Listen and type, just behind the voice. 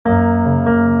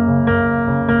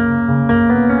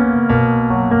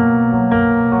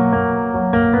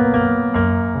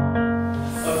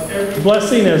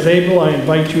blessing. As able, I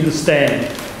invite you to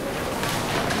stand.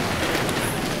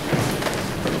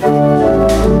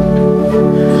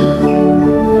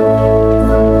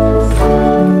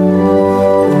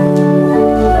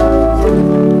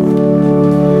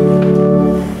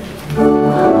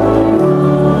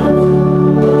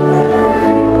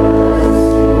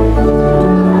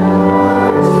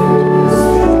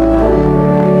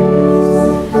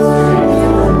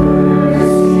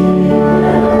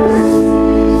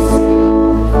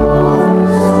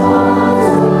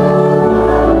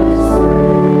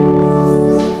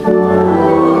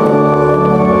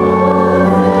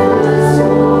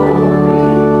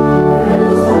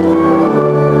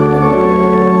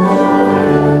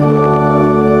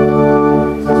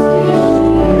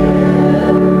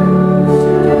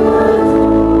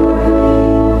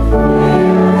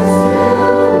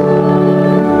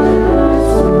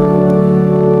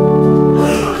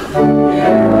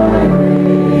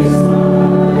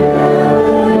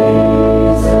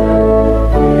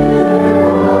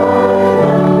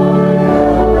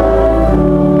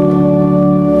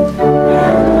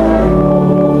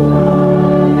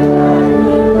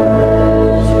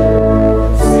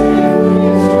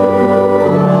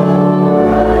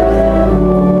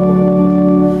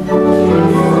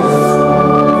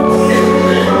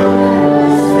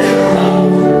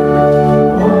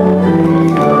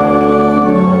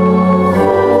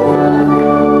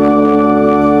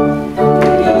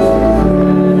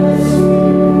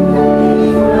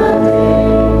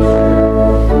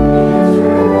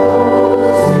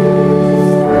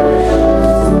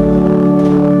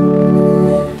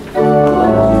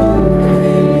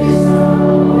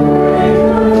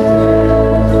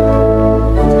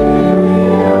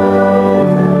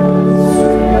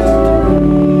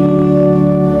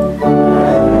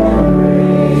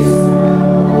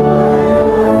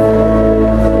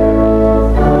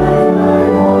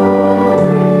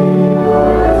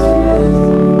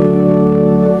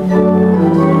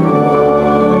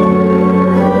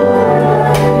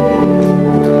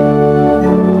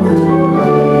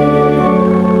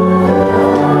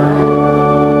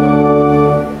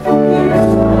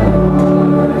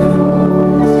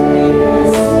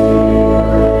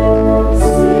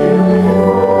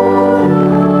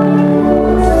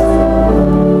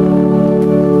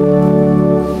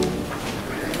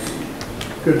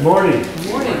 Good morning. Good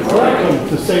morning. Welcome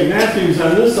to St. Matthew's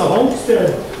on this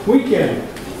Homestead weekend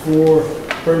for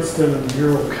Princeton and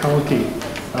Bureau County.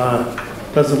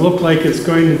 Doesn't look like it's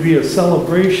going to be a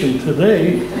celebration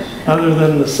today, other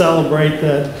than to celebrate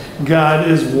that God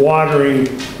is watering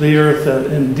the earth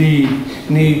that indeed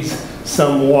needs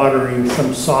some watering,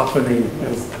 some softening.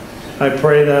 And I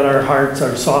pray that our hearts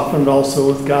are softened also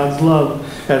with God's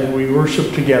love as we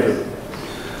worship together.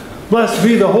 Blessed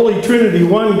be the Holy Trinity,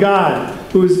 one God,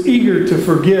 who is eager to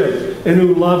forgive and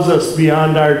who loves us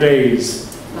beyond our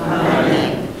days.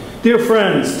 Amen. Dear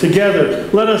friends, together,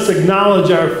 let us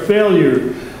acknowledge our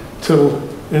failure to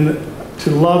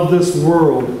love this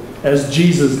world as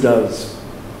Jesus does.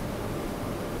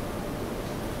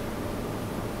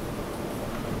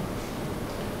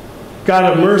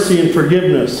 God of mercy and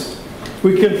forgiveness,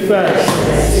 we confess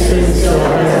that sin still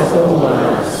has a hold on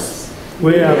us.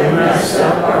 We have messed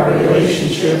up our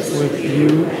relationships with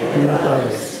you and with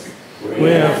others.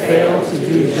 We have failed to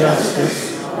do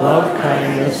justice, love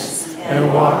kindness,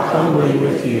 and walk humbly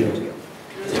with you.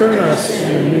 Turn us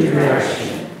in a new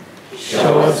direction.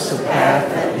 Show us the path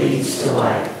that leads to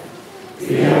life.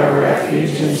 Be our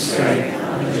refuge and strength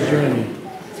on the journey.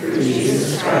 Through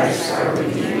Jesus Christ, our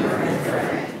Redeemer and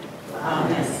friend.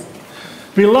 Amen.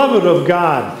 Beloved of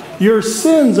God, your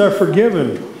sins are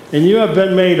forgiven, and you have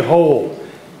been made whole.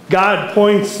 God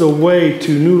points the way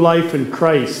to new life in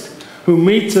Christ, who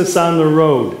meets us on the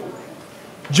road.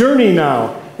 Journey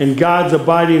now in God's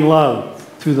abiding love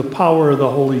through the power of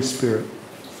the Holy Spirit.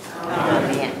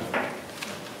 Amen.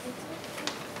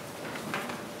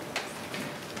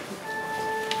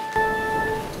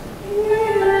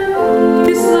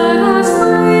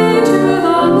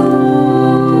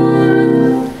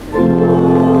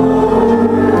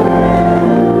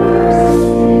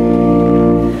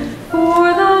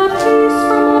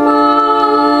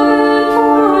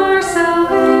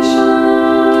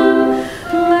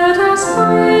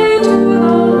 Pray to the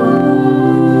Lord.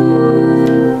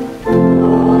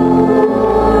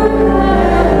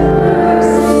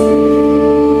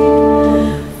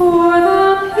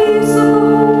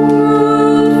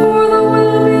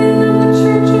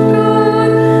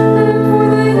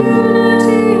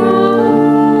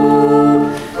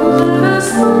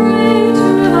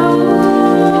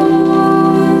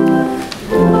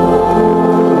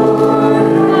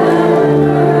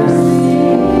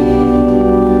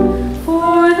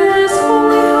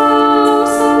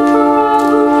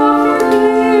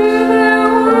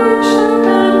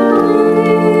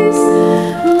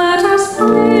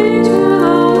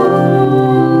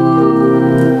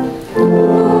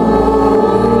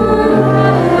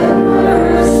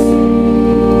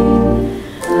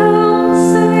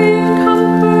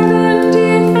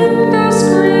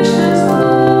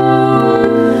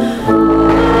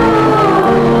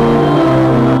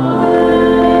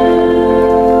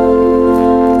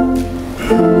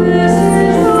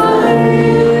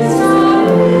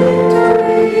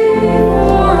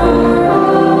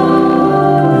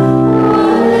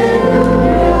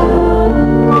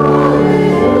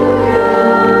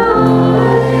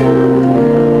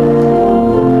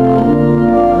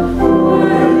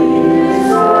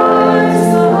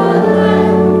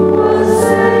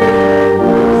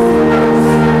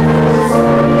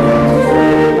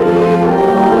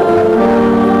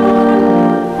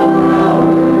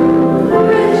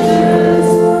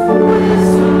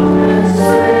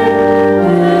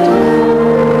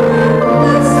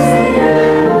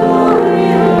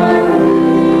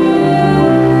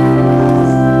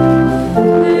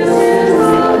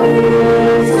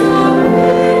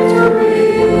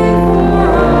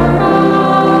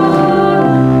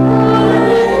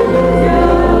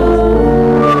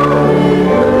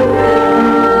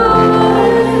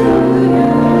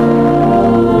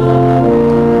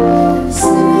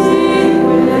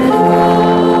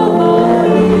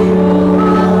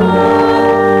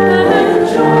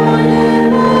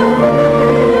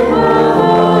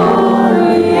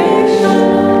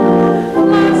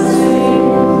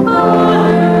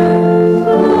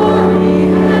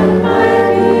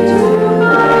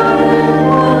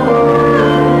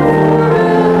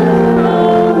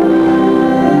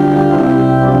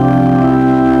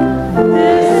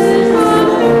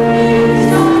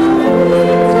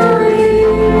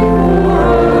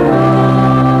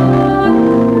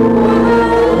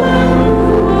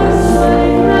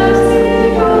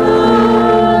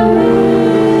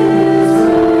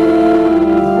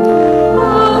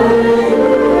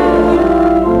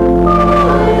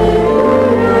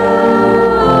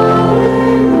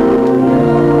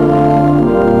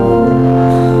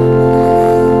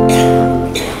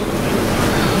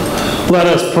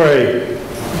 Let us pray.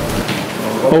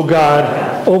 O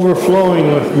God,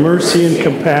 overflowing with mercy and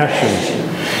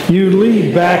compassion, you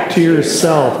lead back to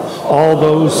yourself all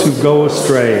those who go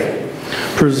astray.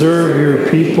 Preserve your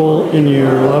people in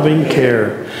your loving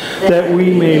care, that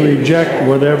we may reject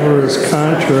whatever is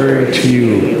contrary to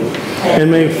you,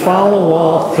 and may follow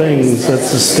all things that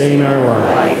sustain our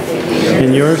life.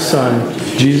 In your Son,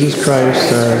 Jesus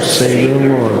Christ, our Savior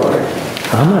and Lord.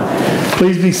 Amen.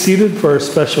 Please be seated for our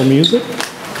special music.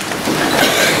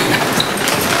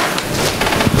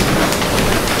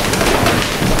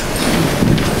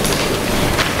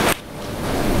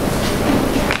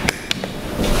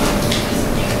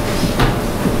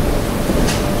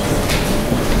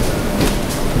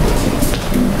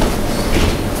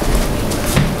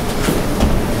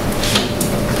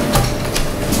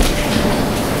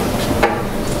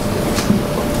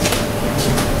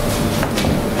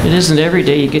 It isn't every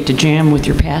day you get to jam with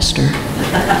your pastor.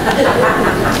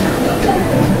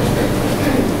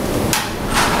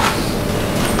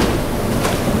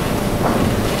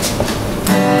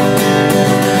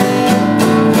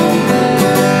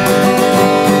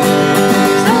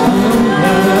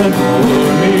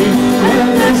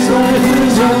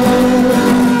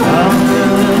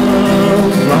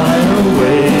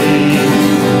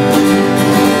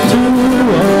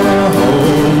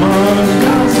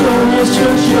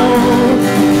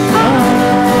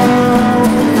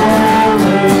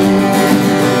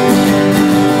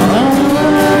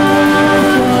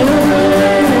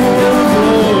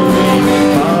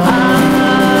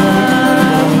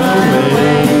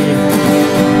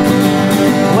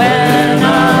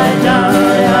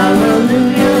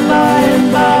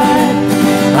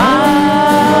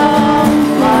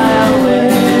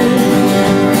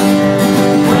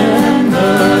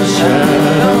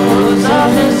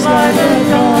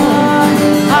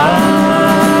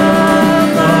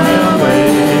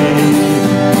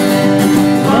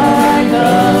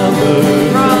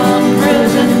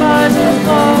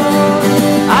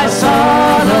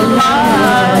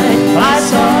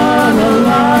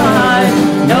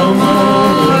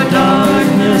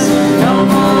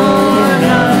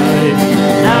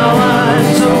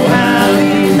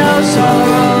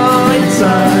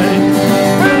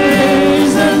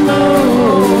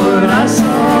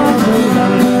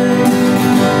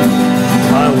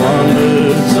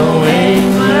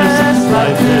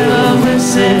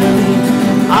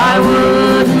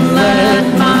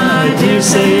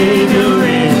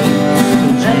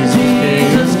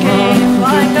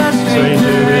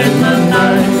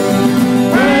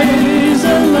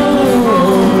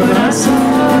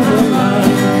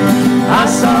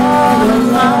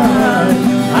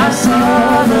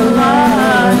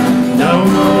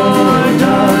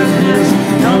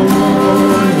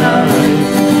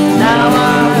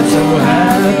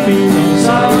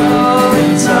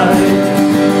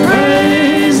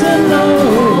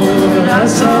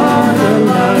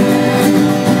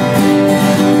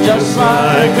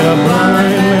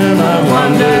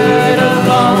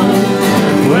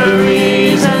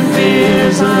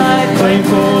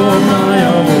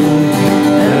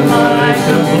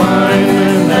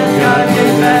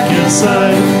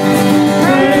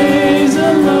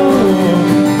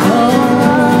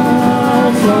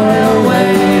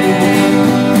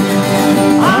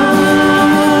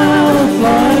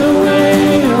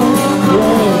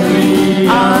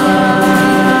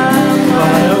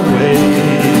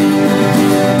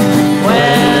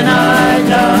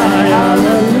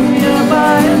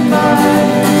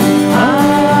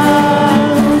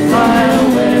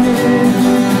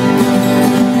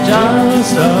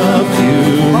 Just a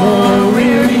few more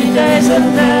weary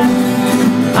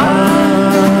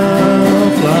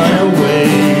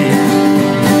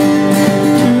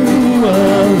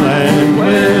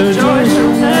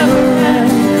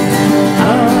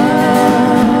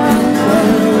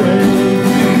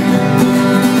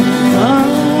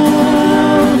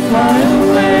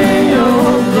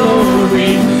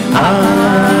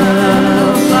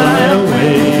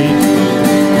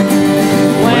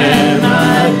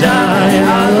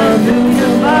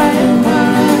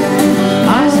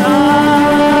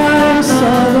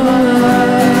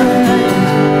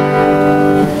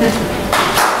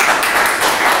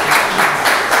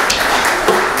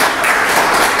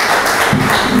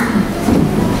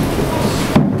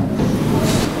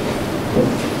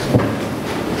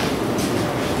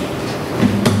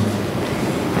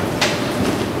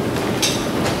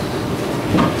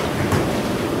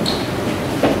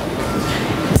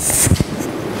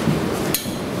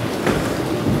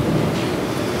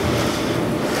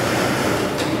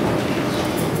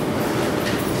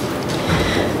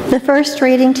The first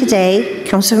reading today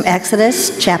comes from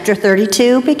Exodus chapter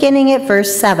 32, beginning at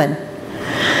verse 7.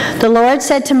 The Lord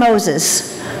said to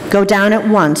Moses, "Go down at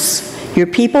once. Your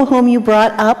people whom you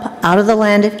brought up out of the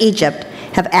land of Egypt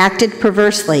have acted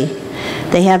perversely.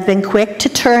 They have been quick to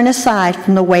turn aside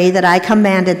from the way that I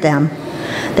commanded them.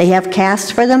 They have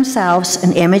cast for themselves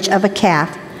an image of a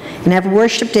calf, and have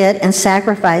worshipped it and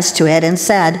sacrificed to it, and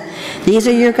said, 'These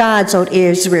are your gods, O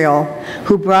Israel,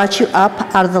 who brought you up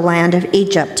out of the land of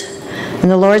Egypt.' And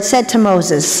the Lord said to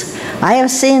Moses, 'I have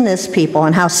seen this people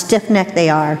and how stiff-necked they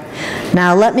are.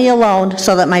 Now let me alone,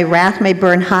 so that my wrath may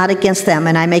burn hot against them,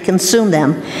 and I may consume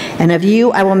them, and of you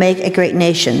I will make a great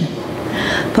nation.'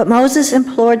 But Moses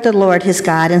implored the Lord his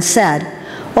God and said,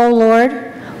 'O Lord,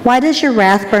 why does your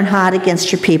wrath burn hot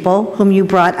against your people, whom you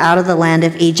brought out of the land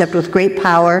of Egypt with great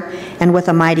power and with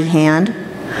a mighty hand?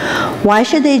 Why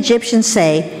should the Egyptians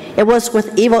say, 'It was with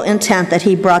evil intent that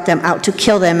he brought them out to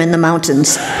kill them in the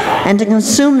mountains and to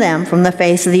consume them from the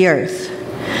face of the earth?'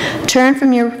 Turn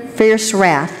from your fierce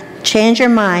wrath, change your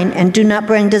mind, and do not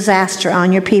bring disaster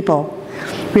on your people.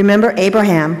 Remember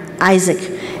Abraham, Isaac,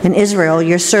 and Israel,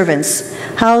 your servants,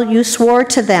 how you swore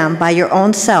to them by your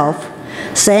own self,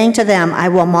 saying to them, 'I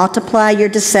will multiply your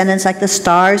descendants like the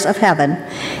stars of heaven,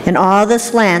 and all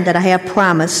this land that I have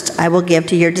promised I will give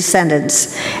to your descendants,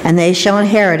 and they shall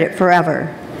inherit it forever.'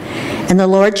 And the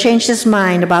Lord changed his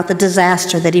mind about the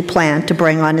disaster that he planned to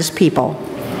bring on his people."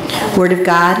 Word of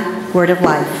God, word of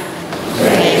life.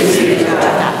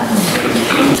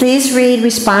 Please read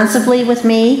responsively with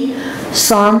me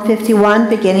Psalm 51,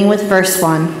 beginning with verse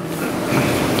 1.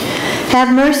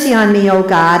 "Have mercy on me, O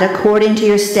God, according to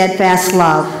your steadfast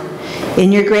love.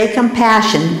 In your great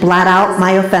compassion, blot out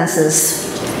my offenses.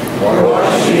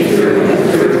 Wash me through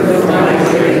and through with my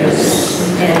wickedness,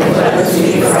 and cleanse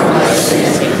me from my sin.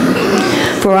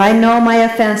 For I know my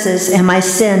offenses, and my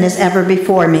sin is ever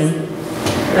before me.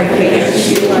 Against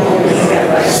you only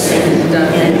have I sinned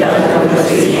and done what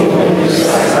is evil in your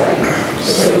sight.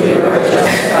 So you are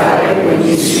justified when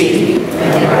you speak,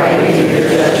 and right in your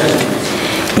judgment.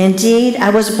 Indeed,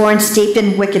 I was born steeped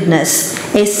in wickedness,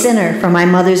 a sinner from my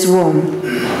mother's womb.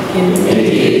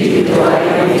 Indeed, you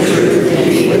delight in truth and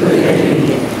deep within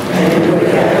me, and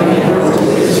without me no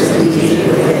wisdom deep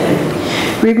within.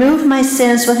 Remove my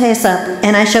sins with hyssop,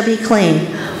 and I shall be clean.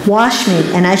 Wash me,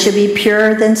 and I shall be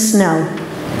purer than snow.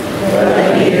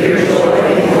 Let me hear your joy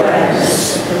and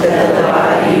gladness, that the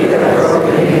body you have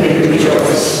broken may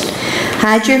rejoice.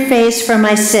 Hide your face from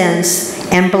my sins,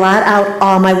 and blot out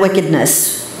all my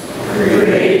wickedness.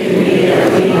 Create in me a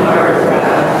clean heart, O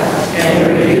God,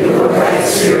 and renew a right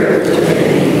spirit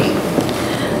within me.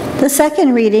 The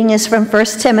second reading is from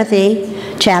 1 Timothy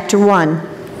chapter 1.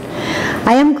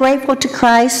 I am grateful to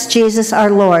Christ Jesus our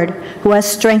Lord, who has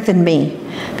strengthened me,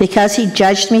 because he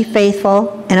judged me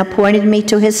faithful and appointed me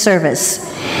to his service,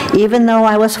 even though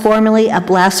I was formerly a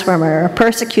blasphemer, a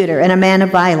persecutor, and a man of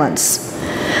violence.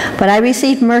 But I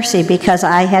received mercy because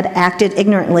I had acted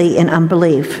ignorantly in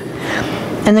unbelief.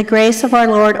 And the grace of our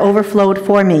Lord overflowed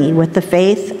for me with the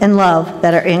faith and love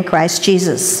that are in Christ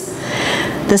Jesus.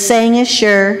 The saying is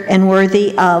sure and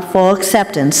worthy of full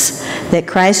acceptance, that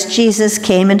Christ Jesus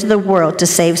came into the world to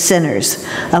save sinners,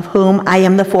 of whom I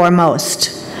am the foremost.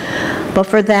 But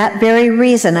for that very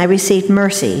reason I received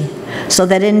mercy, so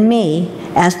that in me,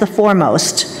 as the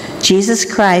foremost, Jesus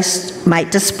Christ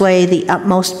might display the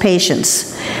utmost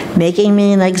patience, making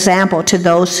me an example to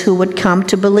those who would come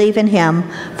to believe in him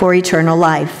for eternal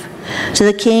life. To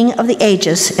the King of the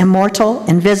ages, immortal,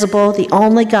 invisible, the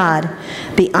only God,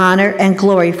 be honor and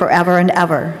glory forever and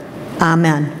ever.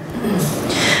 Amen.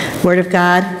 Word of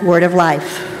God, word of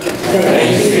life.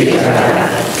 Thanks be to God.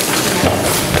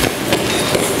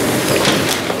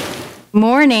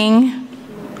 Morning.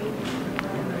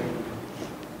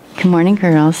 Good morning,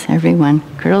 girls, everyone.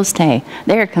 Girls' day.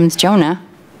 There comes Jonah.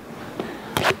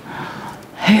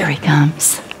 Here he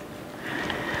comes.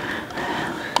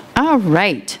 All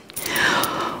right.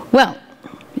 Well,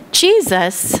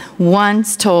 Jesus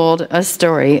once told a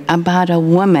story about a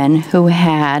woman who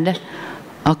had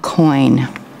a coin,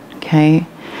 okay?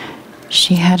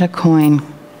 She had a coin,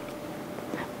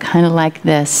 kind of like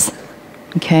this,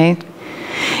 okay?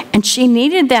 And she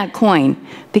needed that coin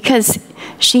because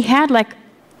she had like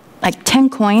 10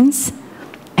 coins,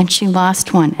 and she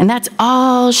lost one. And that's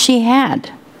all she had,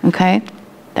 okay?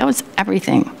 That was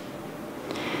everything.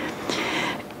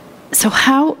 So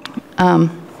how, and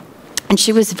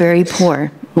she was very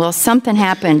poor. Well, something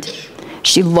happened.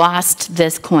 She lost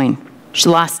this coin. She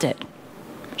lost it.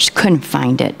 She couldn't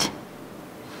find it.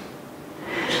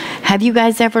 Have you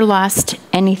guys ever lost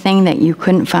anything that you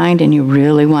couldn't find and you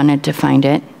really wanted to find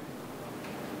it?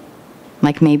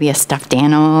 Like maybe a stuffed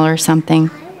animal or something.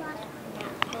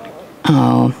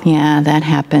 Oh, yeah, that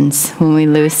happens when we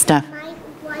lose stuff.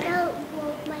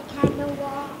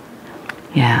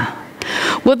 Yeah.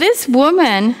 Well, this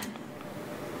woman,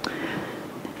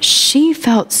 she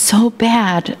felt so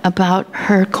bad about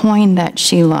her coin that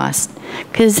she lost.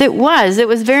 Because it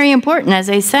was very important, as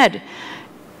I said.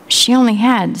 She only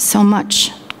had so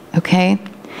much, okay?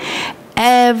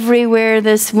 Everywhere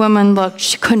this woman looked,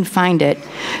 she couldn't find it.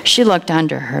 She looked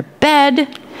under her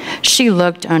bed. She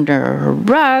looked under her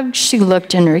rug. She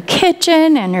looked in her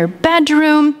kitchen and her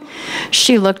bedroom.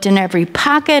 She looked in every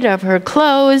pocket of her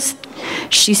clothes.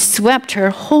 She swept her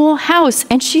whole house,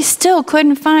 and she still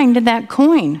couldn't find that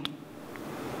coin.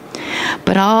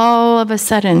 But all of a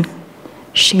sudden,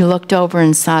 she looked over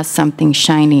and saw something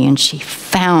shiny, and she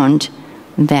found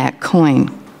that coin.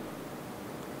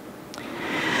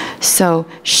 So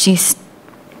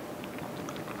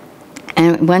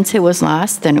and once it was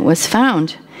lost, then it was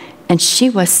found. And she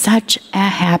was such a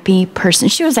happy person.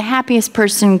 She was the happiest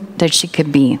person that she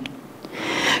could be.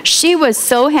 She was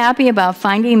so happy about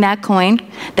finding that coin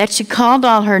that she called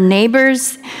all her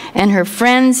neighbors and her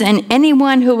friends and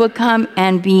anyone who would come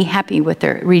and be happy with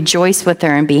her, rejoice with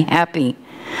her and be happy.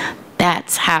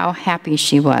 That's how happy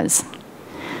she was,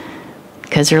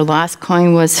 because her lost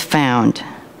coin was found.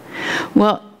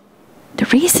 Well, the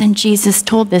reason Jesus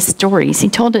told this story is he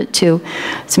told it to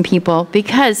some people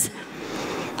because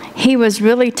he was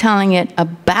really telling it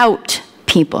about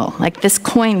people. Like this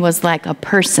coin was like a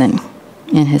person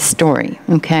in his story,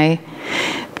 okay?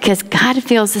 Because God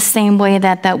feels the same way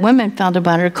that that woman felt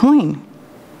about her coin.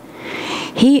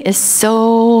 He is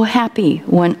so happy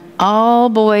when all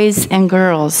boys and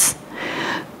girls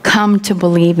come to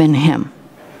believe in him,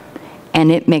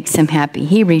 and it makes him happy.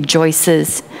 He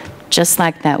rejoices just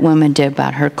like that woman did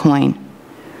about her coin.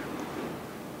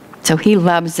 So he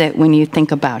loves it when you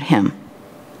think about him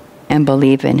and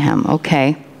believe in him,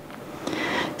 okay?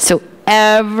 So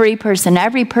every person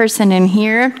in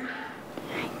here,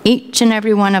 each and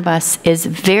every one of us is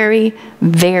very,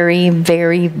 very,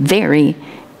 very, very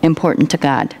important to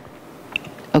God,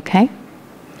 okay?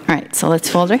 All right, so let's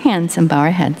fold our hands and bow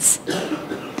our heads.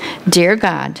 Dear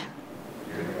God,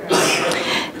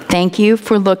 thank you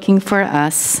for looking for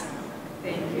us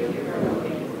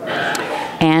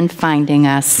and finding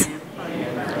us.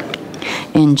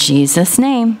 In Jesus'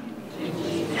 name.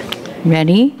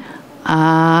 Ready?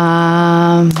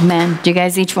 Amen. Do you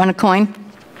guys each want a coin?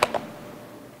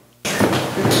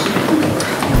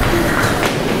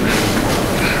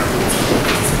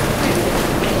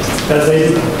 As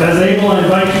able, I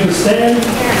invite you to stand.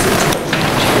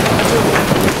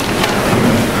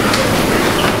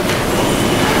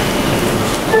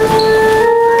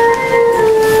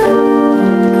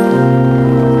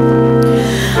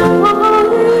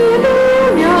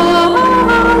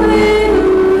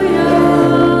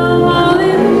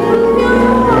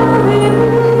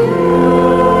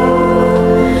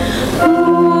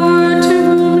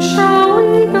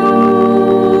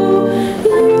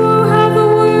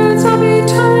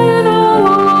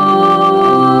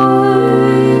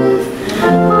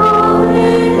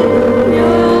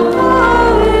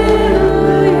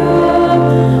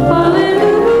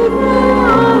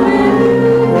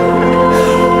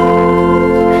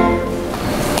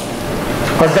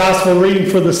 Gospel reading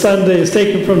for the Sunday is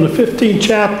taken from the 15th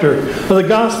chapter of the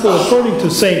Gospel according to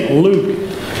St. Luke,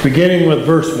 beginning with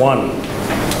verse 1.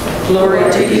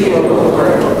 Glory to you, O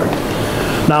Lord.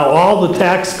 Now all the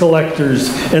tax collectors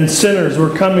and sinners were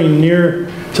coming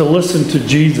near to listen to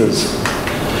Jesus.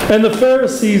 And the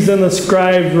Pharisees and the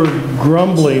scribes were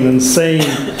grumbling and saying,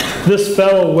 "This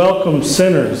fellow welcomes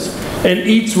sinners and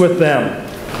eats with them."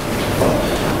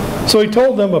 So he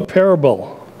told them a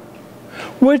parable.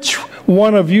 Which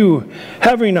one of you,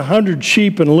 having 100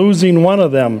 sheep and losing one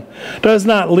of them, does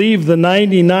not leave the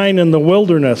 99 in the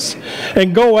wilderness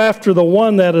and go after the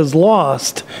one that is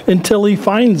lost until he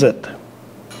finds it?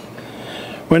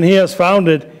 When he has found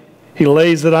it, he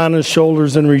lays it on his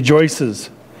shoulders and rejoices.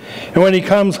 And when he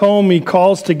comes home, he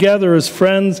calls together his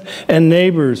friends and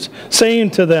neighbors,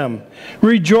 saying to them,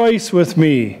 "Rejoice with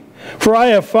me, for I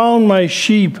have found my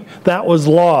sheep that was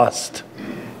lost."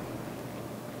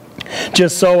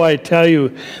 Just so I tell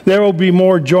you, there will be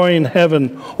more joy in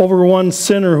heaven over one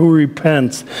sinner who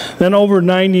repents than over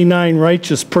 99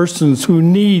 righteous persons who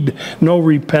need no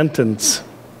repentance.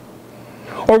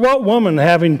 Or what woman,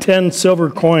 having 10 silver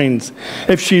coins,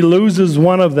 if she loses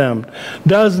one of them,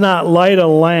 does not light a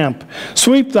lamp,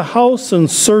 sweep the house and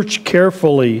search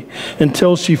carefully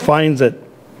until she finds it?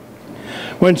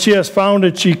 When she has found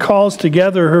it, she calls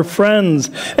together her friends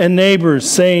and neighbors,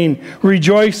 saying,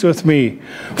 "Rejoice with me,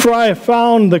 for I have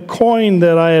found the coin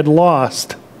that I had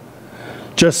lost."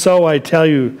 Just so, I tell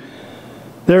you,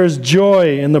 there is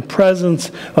joy in the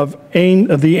presence of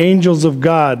the angels of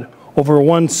God over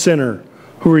one sinner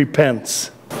who repents.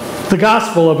 The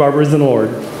gospel of our risen Lord.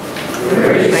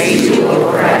 Praise to you, O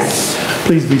Christ.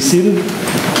 Please be seated.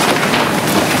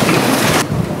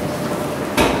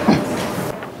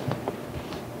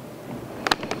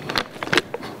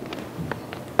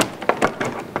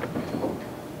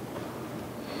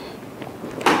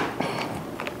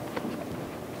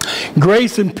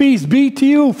 Grace and peace be to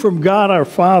you from God our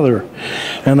Father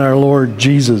and our Lord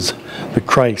Jesus the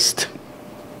Christ.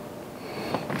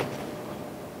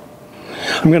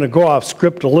 I'm going to go off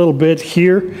script a little bit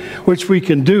here, which we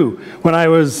can do. When I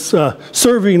was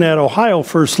serving at Ohio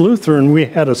First Lutheran, we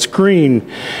had a screen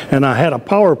and I had a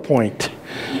PowerPoint.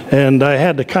 And I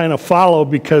had to kind of follow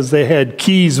because they had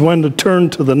keys when to turn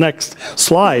to the next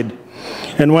slide.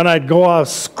 And when I'd go off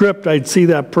script, I'd see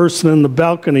that person in the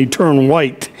balcony turn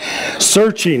white,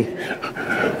 searching.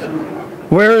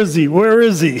 Where is he? Where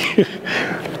is he?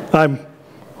 I'm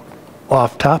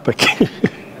off topic.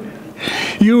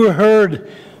 You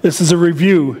heard, this is a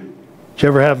review. Did you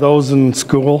ever have those in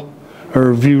school? A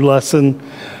review lesson?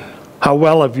 How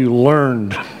well have you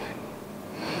learned?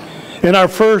 In our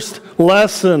first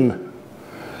lesson,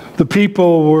 the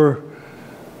people were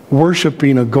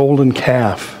worshiping a golden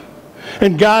calf.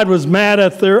 And God was mad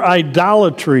at their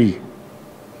idolatry.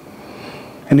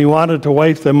 And he wanted to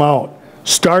wipe them out.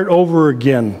 Start over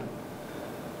again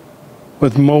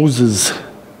with Moses,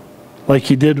 like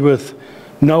he did with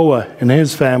Noah and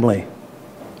his family.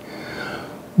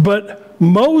 But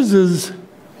Moses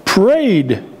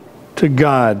prayed to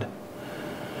God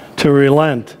to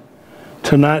relent,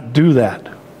 to not do that.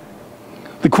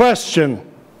 The question,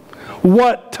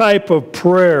 what type of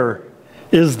prayer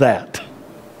is that?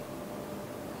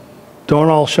 Don't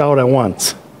all shout at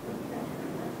once.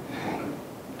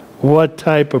 What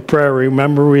type of prayer?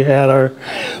 Remember we had our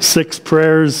 6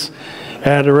 prayers: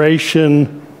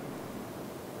 adoration,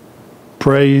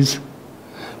 praise,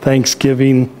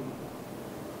 thanksgiving,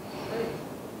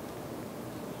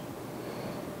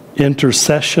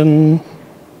 intercession,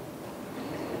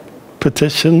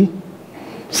 petition,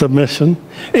 submission.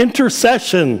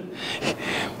 Intercession.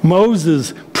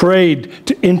 Moses prayed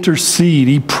to intercede.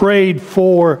 He prayed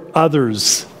for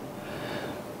others.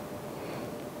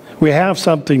 We have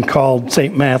something called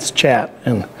St. Matt's Chat,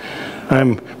 and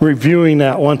I'm reviewing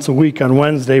that once a week. On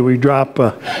Wednesday, we drop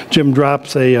Jim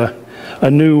drops a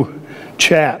new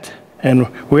chat, and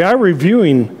we are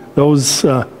reviewing those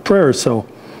prayers. So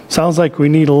sounds like we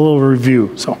need a little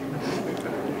review. So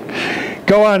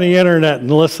go on the internet and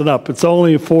listen up. It's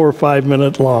only 4 or 5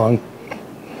 minutes long.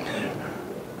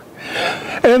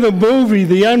 And the movie,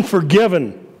 The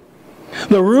Unforgiven,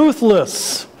 the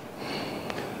ruthless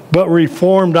but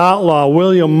reformed outlaw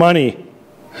William Money,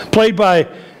 played by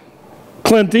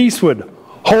Clint Eastwood,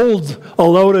 holds a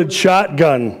loaded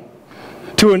shotgun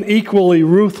to an equally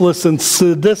ruthless and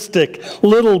sadistic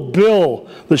Little Bill,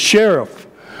 the sheriff,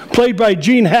 played by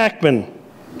Gene Hackman.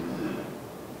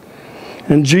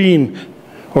 And Gene,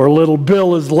 or Little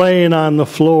Bill, is laying on the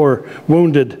floor,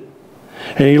 wounded.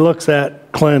 And he looks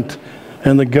at Clint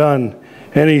and the gun,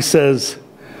 and he says,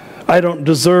 "I don't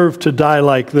deserve to die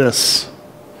like this."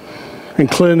 And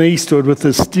Clint Eastwood, with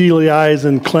his steely eyes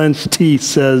and clenched teeth,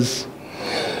 says,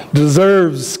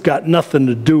 "Deserves got nothing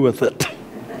to do with it."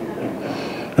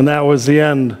 And that was the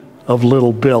end of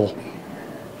Little Bill.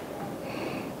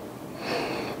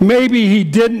 Maybe he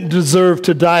didn't deserve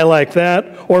to die like that,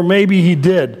 or maybe he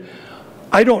did.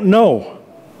 I don't know.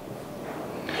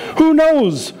 Who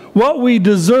knows what we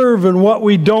deserve and what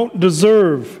we don't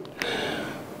deserve?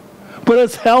 But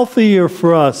it's healthier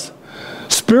for us,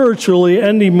 spiritually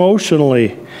and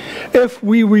emotionally, if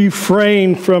we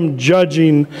refrain from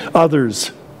judging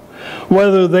others,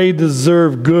 whether they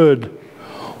deserve good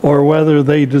or whether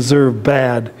they deserve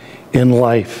bad in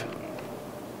life.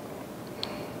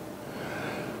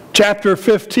 Chapter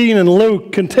 15 in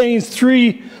Luke contains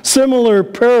 3 similar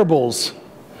parables.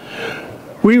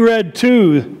 We read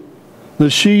 2, the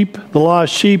sheep, the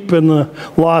lost sheep, and the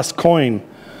lost coin.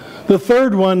 The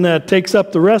third one that takes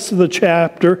up the rest of the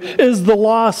chapter is the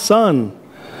lost son,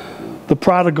 the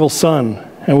prodigal son.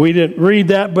 And we didn't read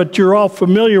that, but you're all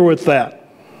familiar with that.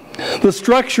 The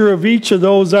structure of each of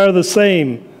those are the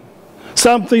same.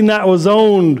 Something that was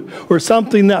owned or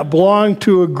something that belonged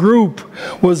to a group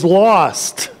was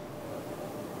lost.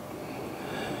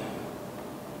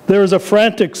 There was a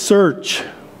frantic search.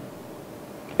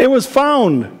 It was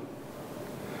found.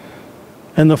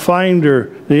 And the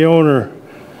finder, the owner,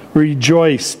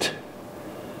 rejoiced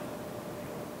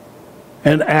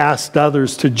and asked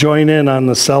others to join in on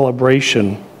the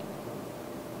celebration.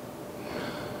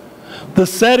 The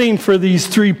setting for these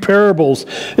three parables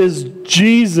is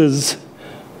Jesus,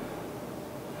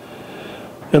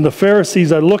 and the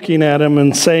Pharisees are looking at him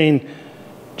and saying,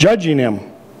 judging him,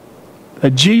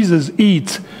 that Jesus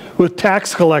eats with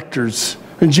tax collectors,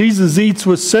 and Jesus eats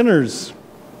with sinners,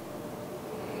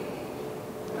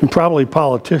 and probably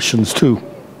politicians too.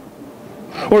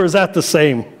 Or is that the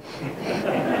same?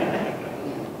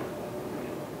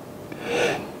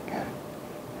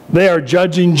 They are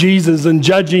judging Jesus and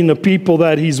judging the people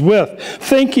that he's with,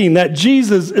 thinking that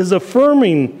Jesus is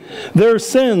affirming their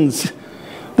sins.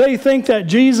 They think that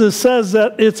Jesus says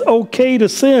that it's okay to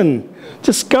sin.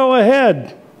 Just go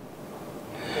ahead.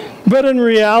 But in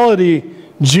reality,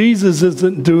 Jesus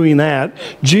isn't doing that.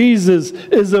 Jesus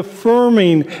is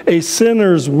affirming a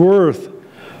sinner's worth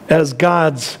as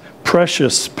God's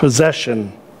precious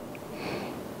possession.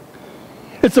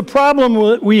 It's a problem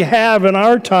that we have in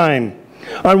our time.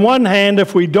 On one hand,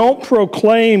 if we don't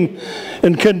proclaim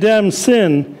and condemn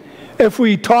sin, if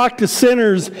we talk to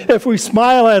sinners, if we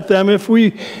smile at them, if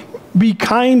we be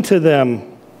kind to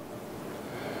them,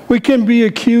 we can be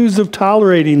accused of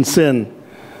tolerating sin,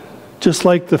 just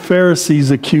like the Pharisees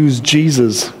accused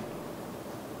Jesus.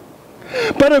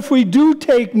 But if we do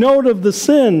take note of the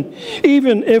sin,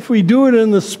 even if we do it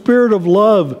in the spirit of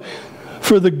love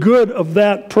for the good of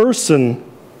that person,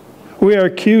 we are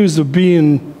accused of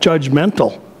being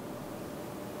judgmental.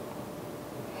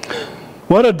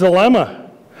 What a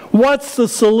dilemma. What's the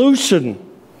solution?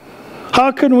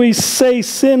 How can we say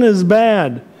sin is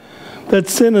bad, that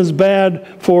sin is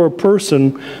bad for a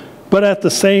person, but at the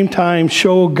same time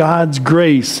show God's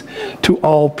grace to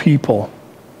all people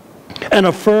and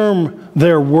affirm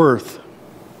their worth?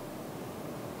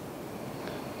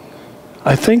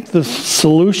 I think the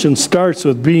solution starts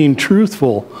with being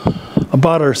truthful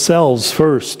about ourselves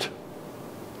first.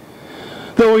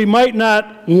 Though we might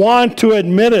not want to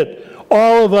admit it,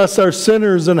 all of us are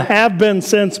sinners and have been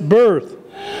since birth.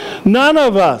 None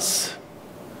of us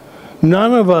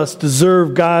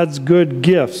deserve God's good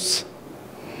gifts.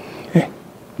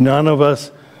 None of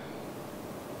us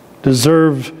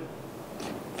deserve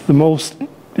the most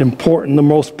important, the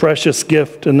most precious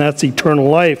gift, and that's eternal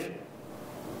life.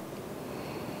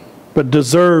 But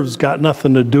deserves got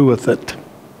nothing to do with it.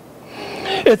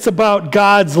 It's about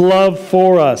God's love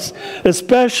for us,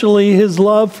 especially his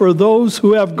love for those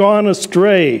who have gone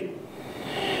astray.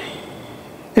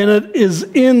 And it is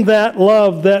in that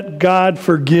love that God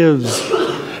forgives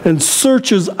and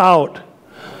searches out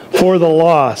for the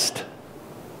lost.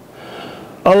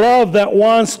 A love that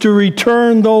wants to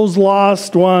return those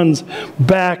lost ones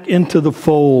back into the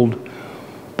fold,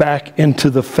 back into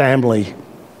the family.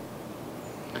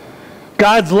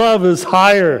 God's love is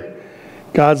higher.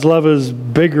 God's love is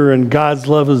bigger, and God's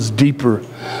love is deeper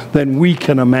than we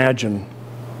can imagine.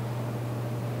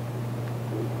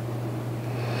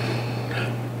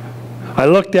 I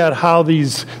looked at how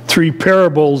these three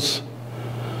parables,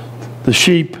 the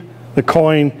sheep, the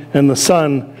coin, and the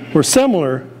son, were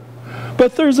similar,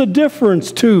 but there's a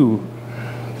difference too.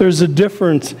 There's a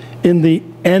difference in the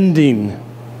ending.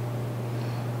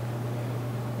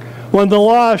 When the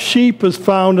lost sheep is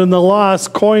found and the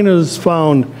lost coin is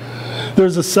found,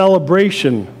 there's a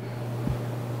celebration.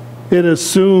 It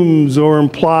assumes or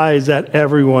implies that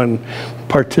everyone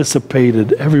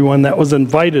participated, everyone that was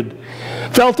invited,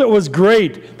 felt it was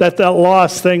great that that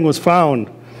lost thing was found.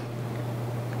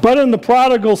 But in the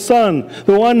prodigal son,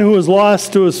 the one who was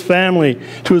lost to his family,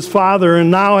 to his father,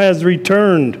 and now has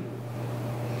returned,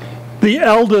 the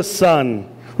eldest son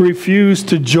refused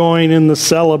to join in the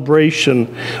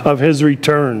celebration of his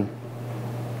return.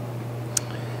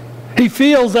 He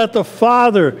feels that the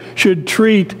father should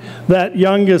treat that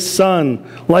youngest son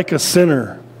like a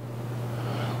sinner,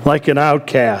 like an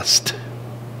outcast.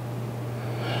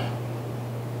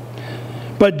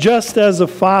 But just as a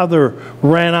father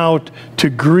ran out to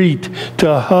greet,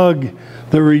 to hug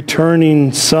the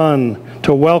returning son,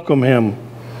 to welcome him,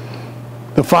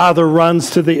 the father runs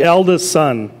to the eldest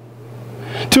son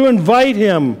to invite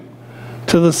him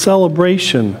to the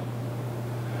celebration,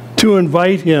 to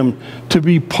invite him to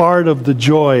be part of the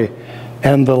joy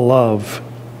and the love.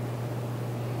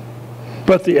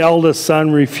 But the eldest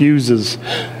son refuses.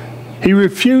 He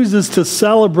refuses to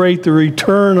celebrate the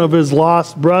return of his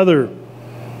lost brother.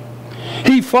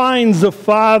 He finds the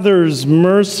father's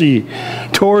mercy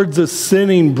towards a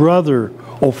sinning brother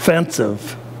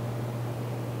offensive.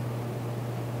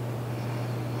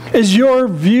 Is your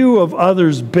view of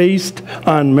others based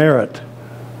on merit,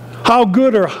 how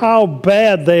good or how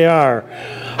bad they are,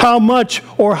 how much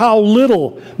or how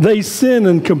little they sin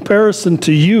in comparison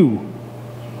to you?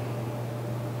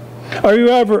 Are you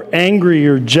ever angry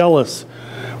or jealous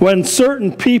when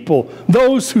certain people,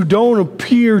 those who don't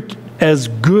appear as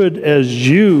good as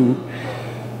you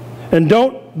and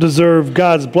don't deserve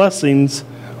God's blessings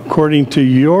according to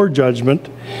your judgment,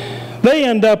 they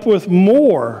end up with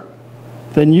more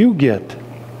than you get?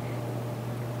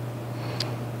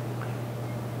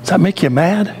 Does that make you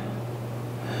mad?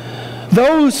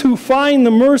 Those who find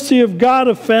the mercy of God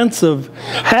offensive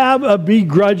have a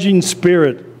begrudging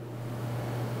spirit.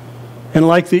 And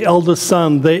like the eldest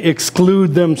son, they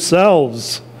exclude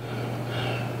themselves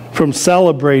from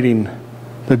celebrating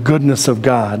the goodness of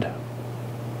God,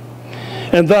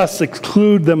 and thus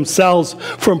exclude themselves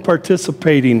from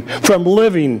participating, from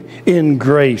living in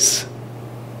grace.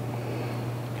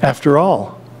 After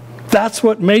all, that's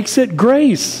what makes it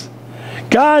grace.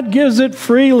 God gives it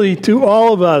freely to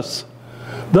all of us,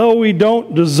 though we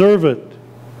don't deserve it.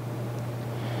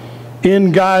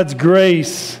 In God's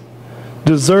grace,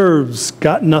 deserves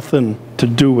got nothing to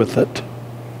do with it.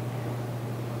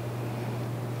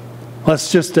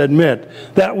 Let's just admit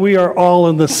that we are all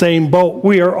in the same boat.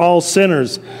 We are all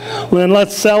sinners. Then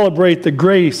let's celebrate the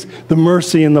grace, the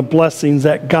mercy, and the blessings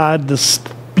that God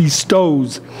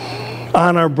bestows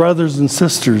on our brothers and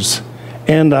sisters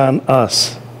and on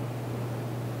us.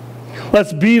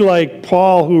 Let's be like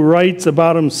Paul, who writes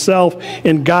about himself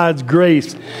in God's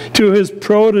grace to his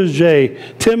protege,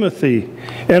 Timothy,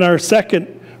 in our second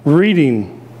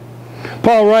reading.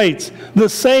 Paul writes, "The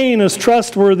saying is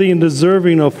trustworthy and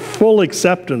deserving of full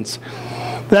acceptance,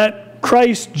 that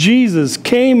Christ Jesus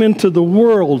came into the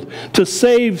world to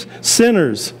save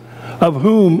sinners, of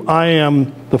whom I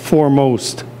am the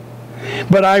foremost.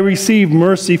 But I received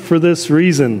mercy for this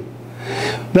reason,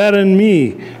 that in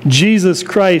me Jesus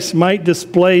Christ might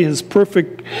display his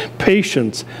perfect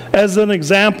patience as an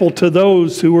example to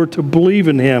those who were to believe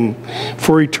in him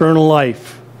for eternal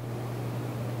life."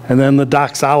 And then the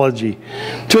doxology.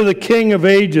 "To the King of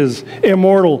ages,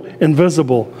 immortal,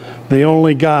 invisible, the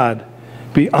only God,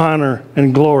 be honor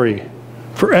and glory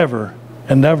forever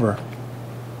and ever.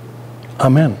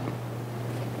 Amen."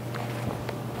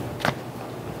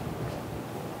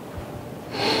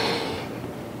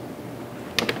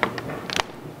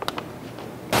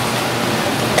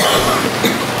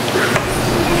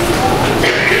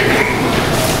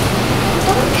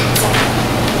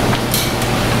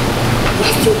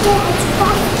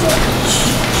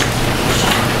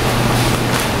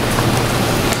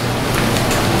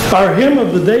 Our hymn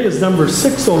of the day is number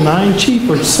 609, "Chief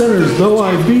of Sinners Though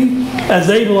I Be." As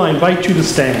able, I invite you to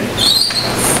stand.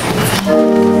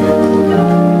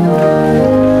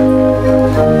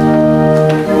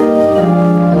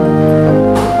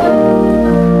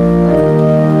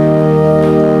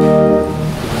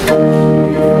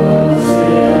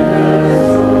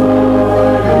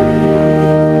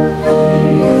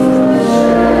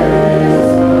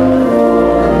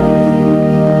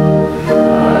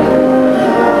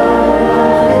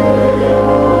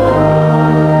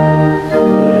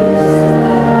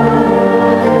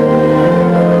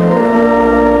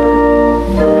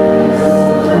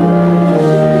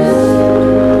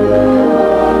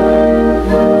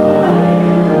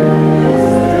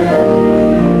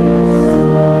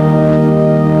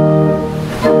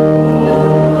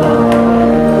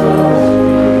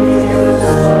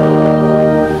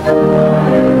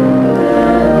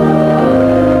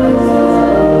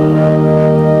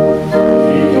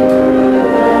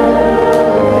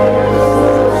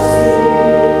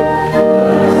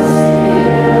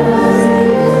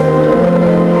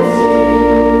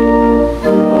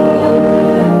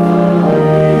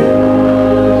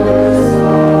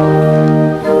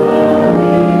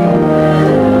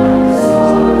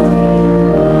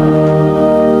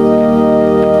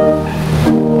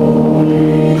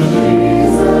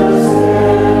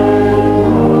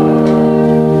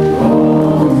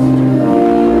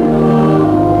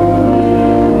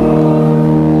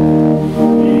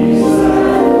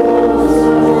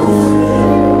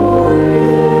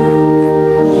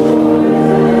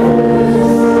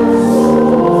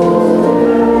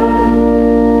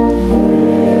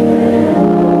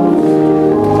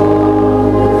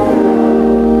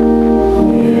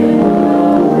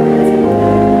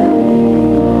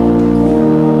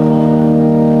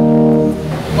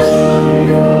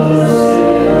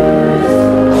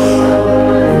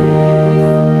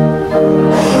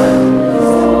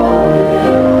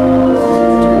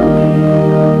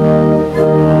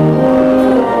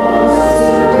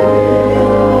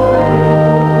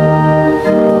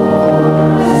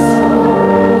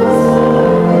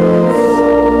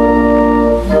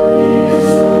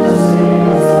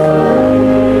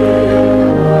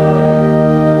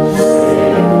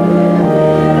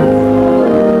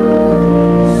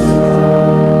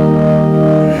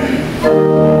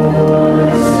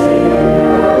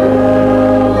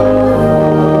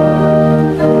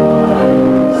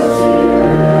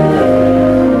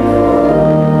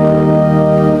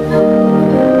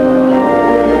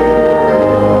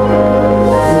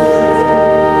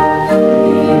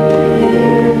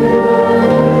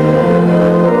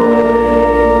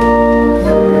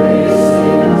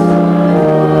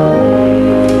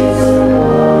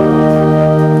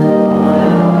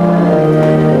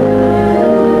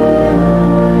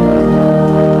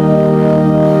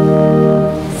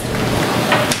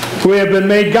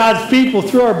 made God's people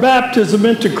through our baptism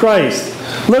into Christ,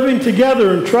 living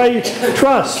together in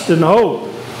trust and hope,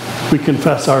 we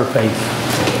confess our faith.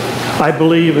 I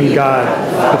believe in God,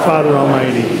 the Father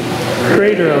Almighty,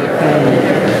 creator of heaven and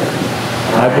earth.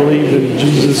 I believe in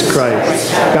Jesus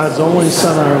Christ, God's only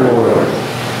Son, our Lord,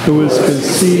 who was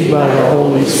conceived by the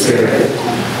Holy Spirit,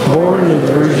 born of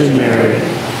the Virgin Mary,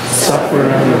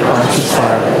 suffered under Pontius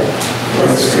Pilate,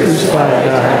 was crucified,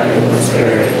 died, and was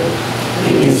buried.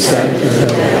 He descended to the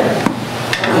dead.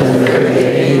 And the third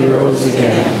day he rose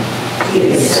again.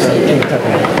 He ascended to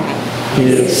heaven. He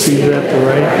is seated at the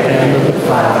right hand of the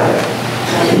Father.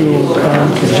 He will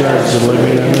come to judge the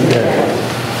living and the dead.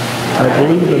 I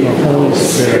believe in the Holy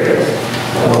Spirit,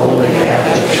 the Holy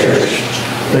Catholic Church,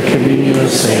 the communion of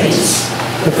saints,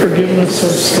 the forgiveness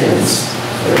of sins,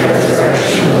 the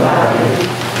resurrection of the body,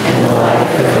 and the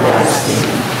life everlasting.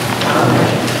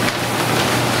 Amen.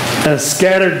 As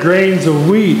scattered grains of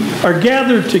wheat are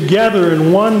gathered together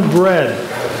in one bread,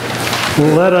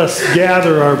 let us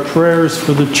gather our prayers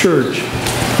for the church,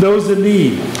 those in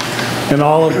need, and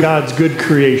all of God's good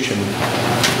creation.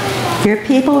 Your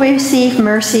people receive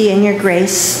mercy, and your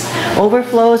grace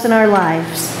overflows in our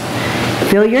lives.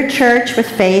 Fill your church with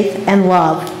faith and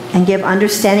love, and give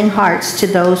understanding hearts to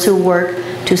those who work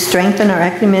to strengthen our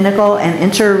ecumenical and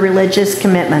interreligious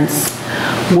commitments.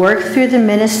 Work through the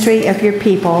ministry of your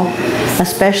people,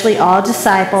 especially all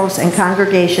disciples and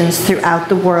congregations throughout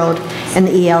the world and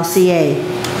the ELCA,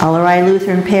 Alarai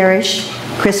Lutheran Parish,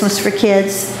 Christmas for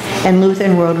Kids, and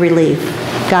Lutheran World Relief.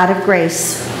 God of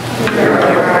grace,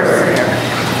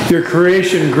 your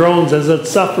creation groans as it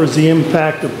suffers the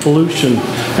impact of pollution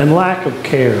and lack of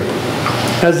care.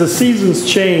 As the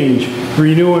seasons change,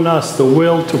 renew in us the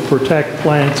will to protect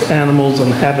plants, animals,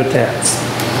 and habitats.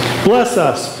 Bless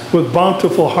us with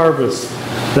bountiful harvests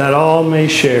that all may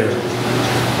share.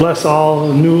 Bless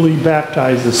all newly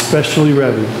baptized, especially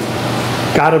Rebbe.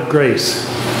 God of grace,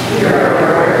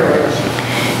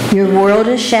 your world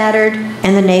is shattered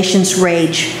and the nations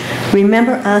rage.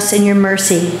 Remember us in your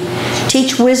mercy.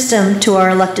 Teach wisdom to our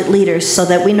elected leaders so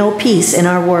that we know peace in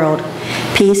our world,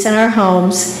 peace in our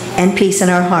homes, and peace in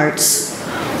our hearts.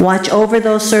 Watch over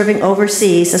those serving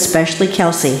overseas, especially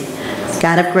Kelsey.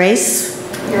 God of grace,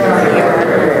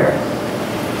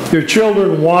 your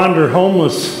children wander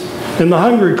homeless, and the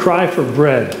hungry cry for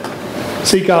bread.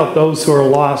 Seek out those who are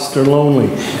lost or lonely,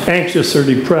 anxious or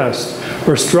depressed,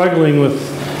 or struggling with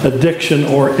addiction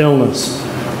or illness.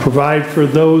 Provide for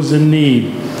those in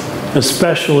need,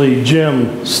 especially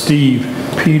Jim, Steve,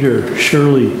 Peter,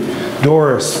 Shirley,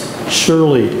 Doris,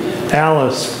 Shirley,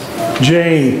 Alice,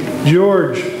 Jane,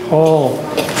 George, Paul,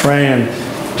 Fran,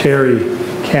 Teri,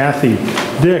 Kathy,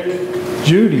 Dick,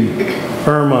 Judy,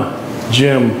 Irma,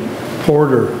 Jim,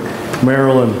 Porter,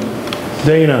 Marilyn,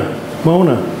 Dana,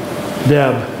 Mona,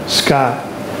 Deb, Scott,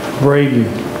 Braden,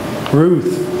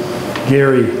 Ruth,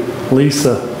 Gary,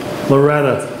 Lisa,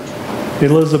 Loretta,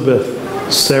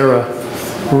 Elizabeth, Sarah,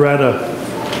 Retta,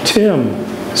 Tim,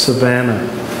 Savannah,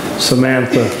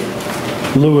 Samantha,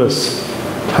 Louis,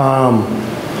 Tom,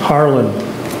 Harlan,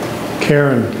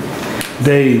 Karen,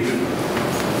 Dave,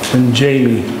 and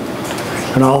Jamie,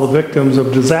 and all the victims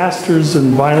of disasters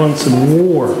and violence and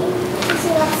war,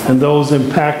 and those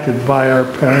impacted by our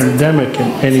pandemic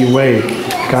in any way.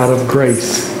 God of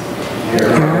grace,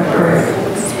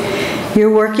 your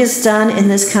work is done in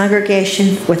this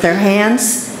congregation with our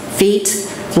hands, feet,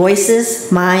 voices,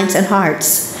 minds, and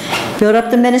hearts. Build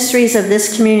up the ministries of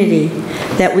this community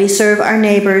that we serve our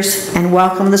neighbors and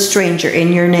welcome the stranger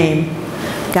in your name.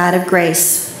 God of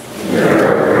grace,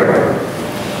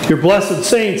 your blessed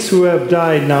saints who have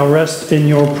died now rest in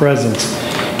your presence.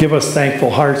 Give us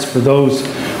thankful hearts for those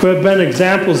who have been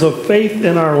examples of faith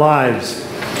in our lives,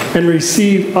 and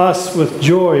receive us with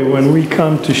joy when we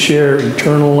come to share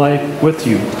eternal life with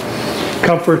you.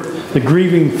 Comfort the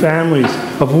grieving families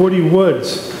of Woody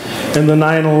Woods and the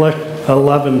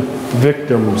 9/11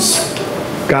 victims.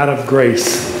 God of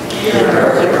grace,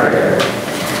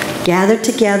 gathered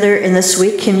together in the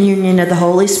sweet communion of the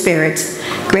Holy Spirit,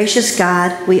 gracious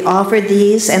God, we offer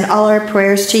these and all our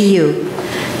prayers to you,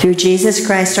 through Jesus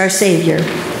Christ our Savior.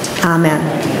 Amen.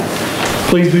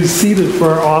 Please be seated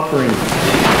for our offering.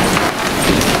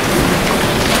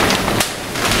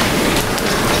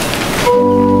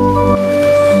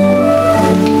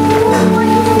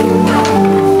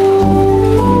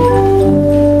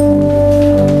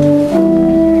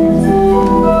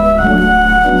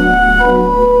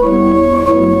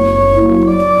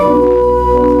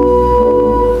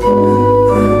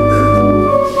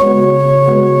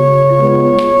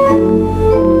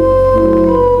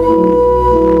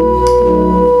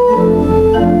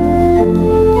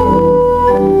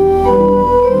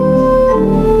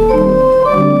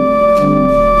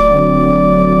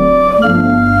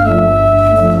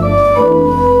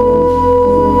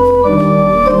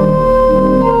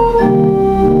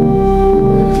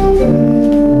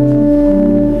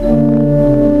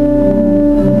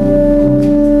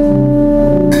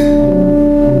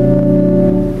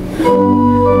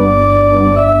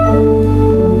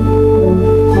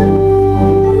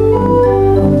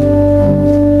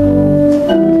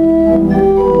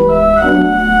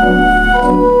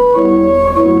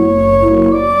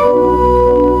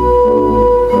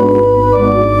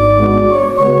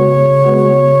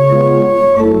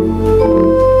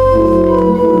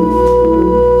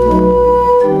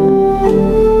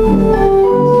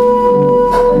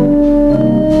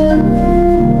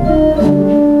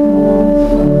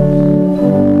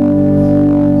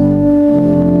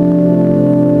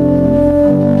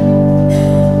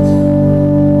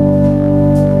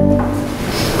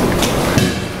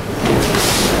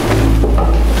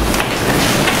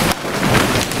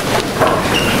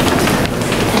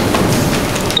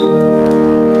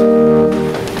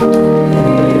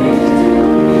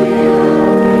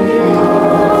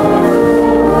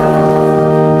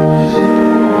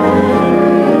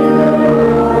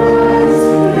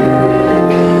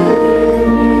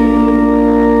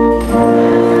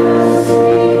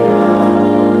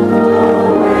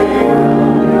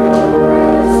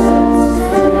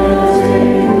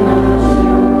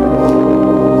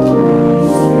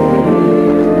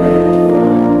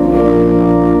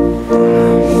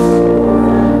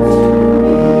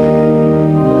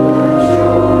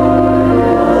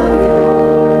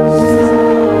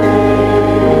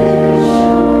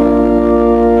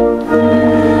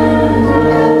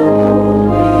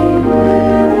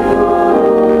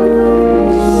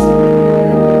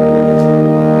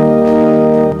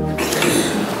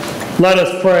 Let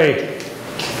us pray.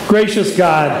 Gracious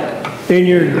God, in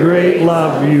your great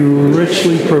love, you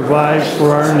richly provide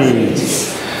for our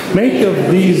needs. Make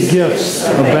of these gifts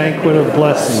a banquet of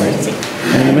blessings,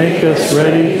 and make us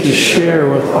ready to share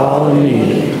with all in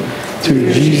need.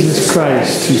 Through Jesus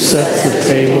Christ, who sets the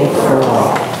table for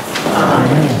all.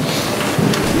 Amen.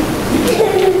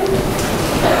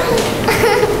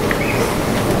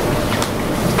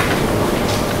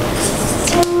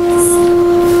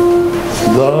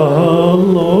 The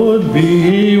Lord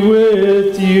be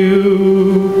with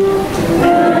you.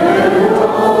 And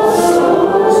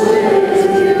also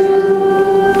with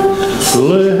you.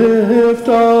 Lift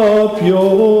up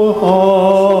your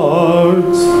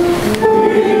hearts.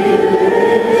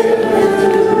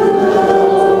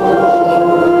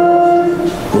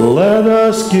 Let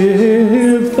us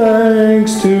give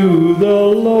thanks to the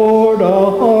Lord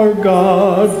our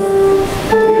God.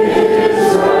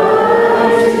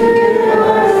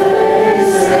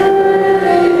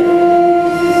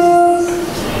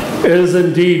 It is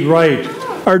indeed right,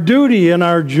 our duty and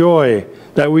our joy,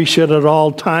 that we should at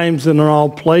all times and in all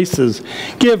places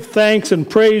give thanks and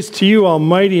praise to you,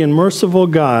 Almighty and merciful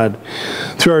God,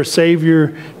 through our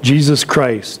Savior, Jesus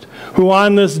Christ, who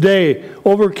on this day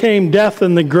overcame death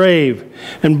and the grave,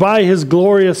 and by his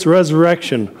glorious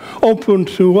resurrection opened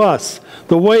to us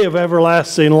the way of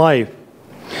everlasting life.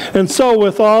 And so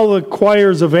with all the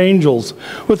choirs of angels,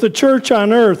 with the church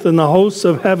on earth and the hosts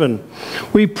of heaven,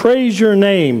 we praise your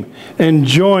name and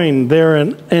join their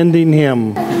unending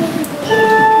hymn.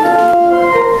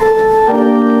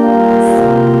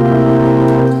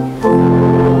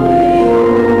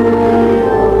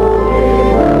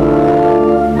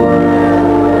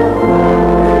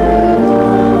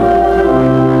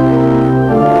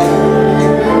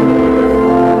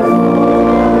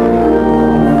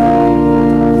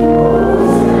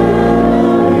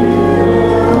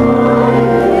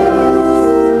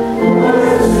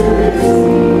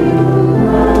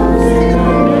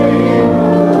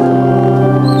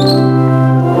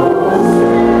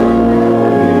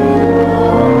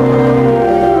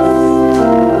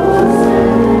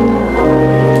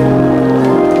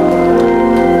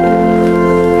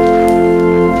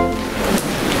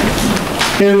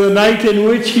 In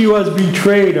which he was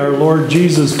betrayed, our Lord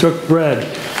Jesus took bread,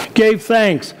 gave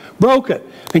thanks, broke it,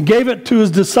 and gave it to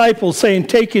his disciples, saying,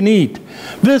 "Take and eat.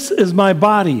 This is my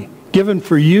body given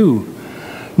for you.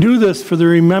 Do this for the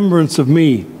remembrance of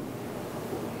me."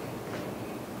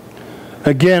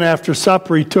 Again, after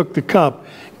supper, he took the cup,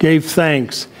 gave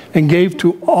thanks, and gave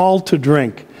to all to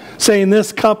drink, saying,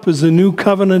 "This cup is the new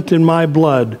covenant in my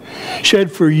blood,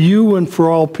 shed for you and for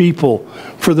all people,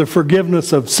 for the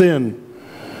forgiveness of sin.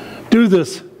 Do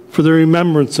this for the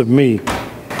remembrance of me."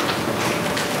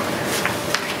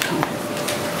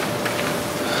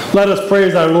 Let us pray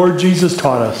as our Lord Jesus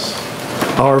taught us.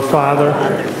 Our Father,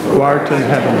 who art in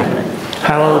heaven,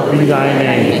 hallowed be thy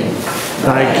name.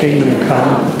 Thy kingdom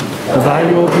come, thy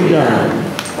will be done,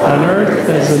 on earth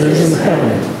as it is in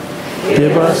heaven.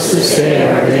 Give us this day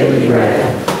our daily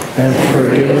bread, and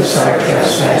forgive us our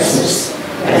trespasses,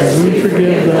 as we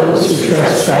forgive those who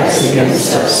trespass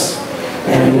against us.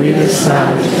 And lead us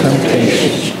not into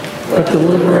temptation, but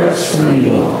deliver us from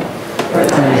evil. For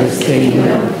thine is the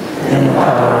kingdom, and the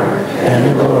power, and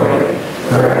the glory,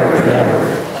 forever and ever.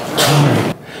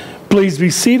 Amen. Please be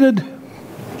seated.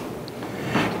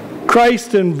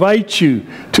 Christ invites you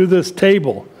to this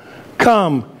table.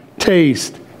 Come,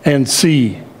 taste, and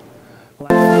see.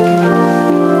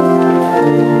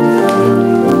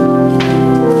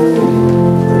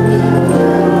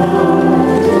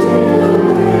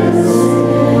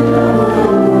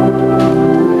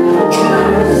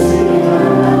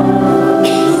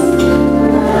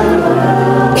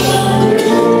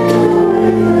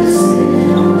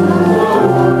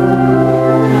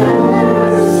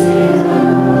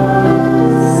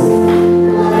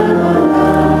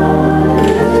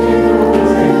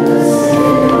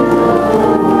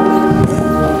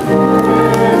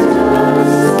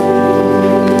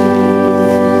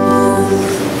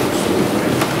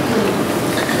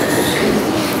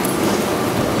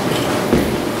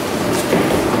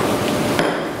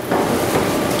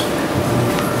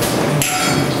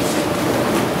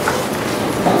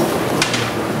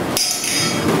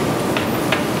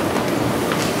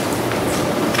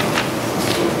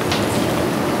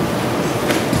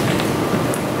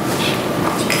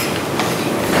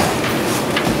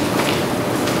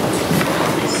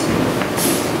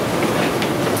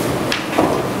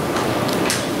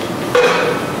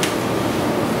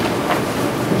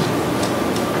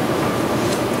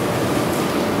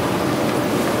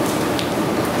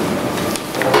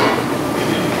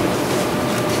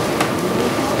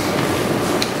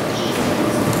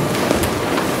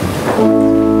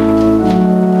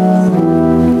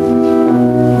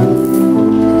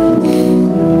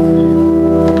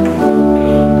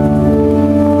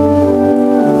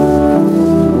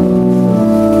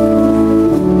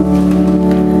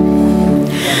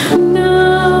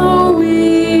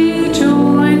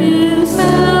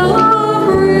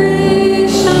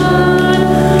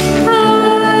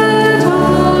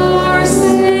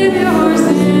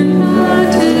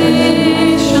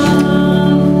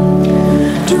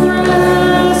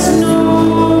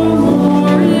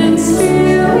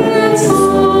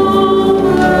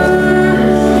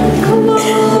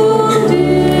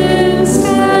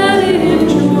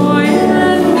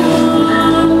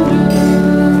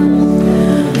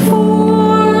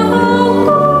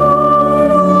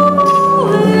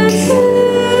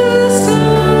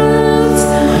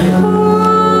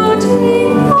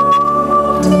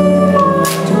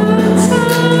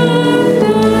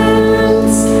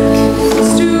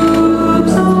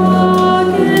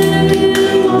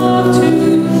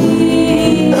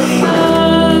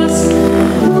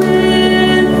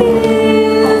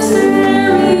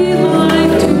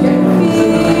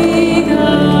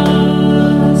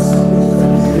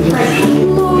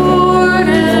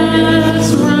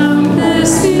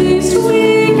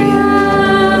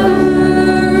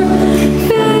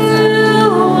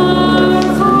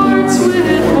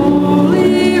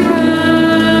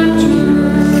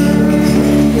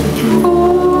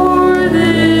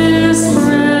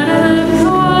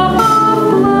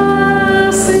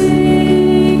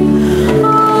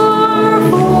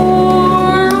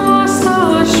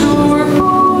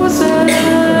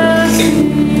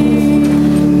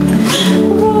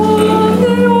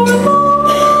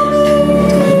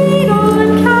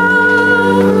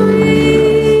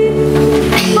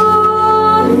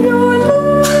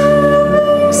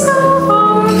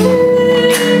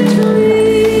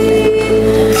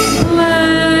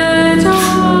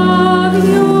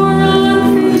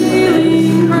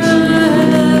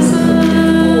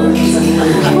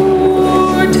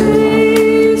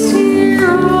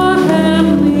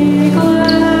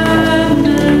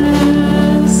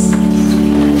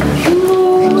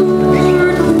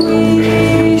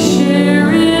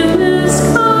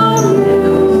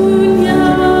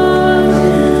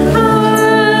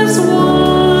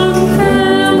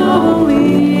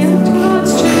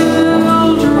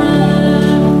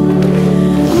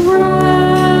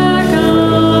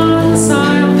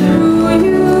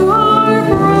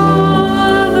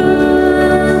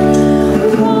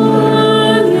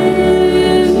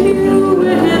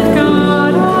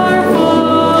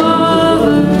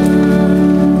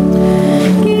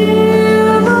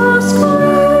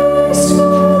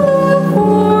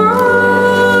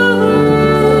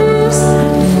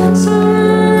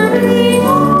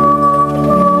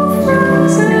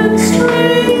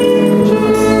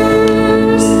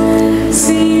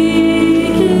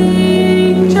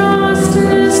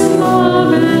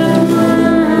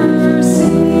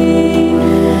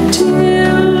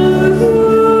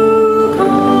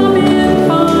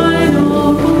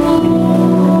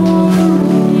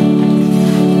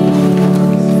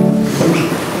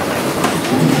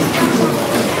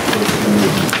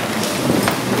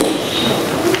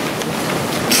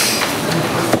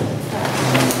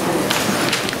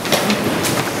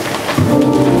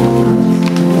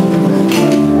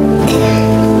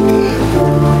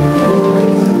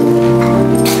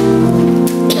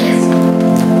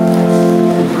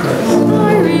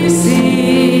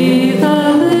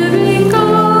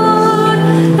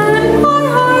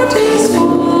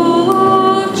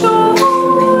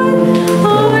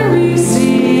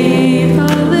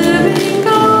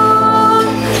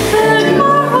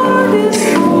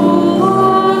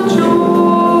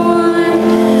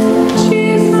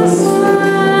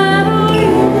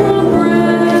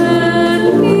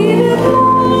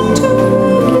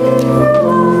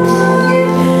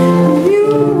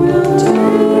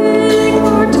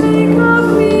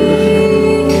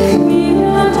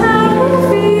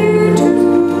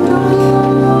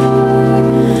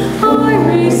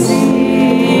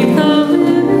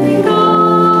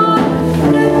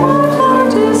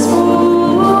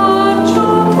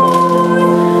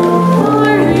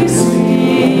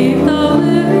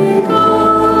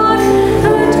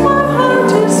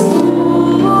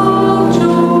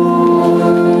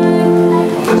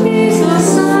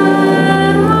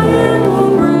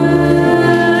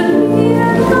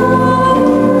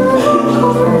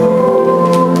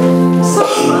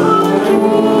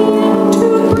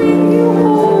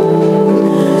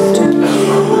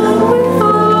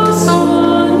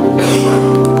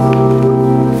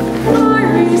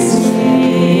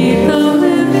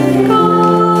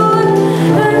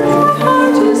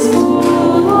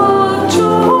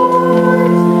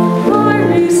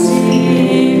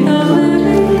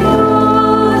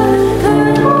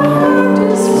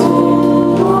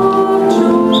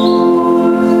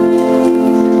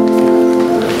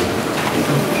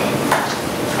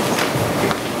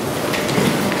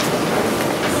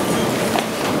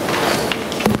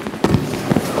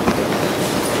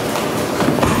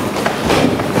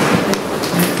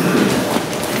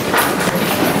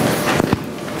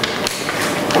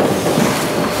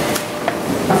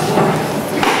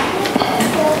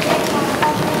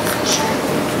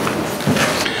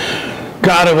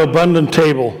 God of abundant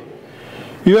table,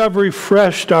 you have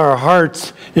refreshed our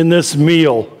hearts in this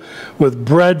meal with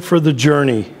bread for the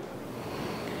journey.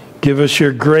 Give us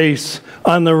your grace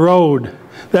on the road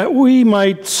that we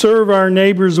might serve our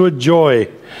neighbors with joy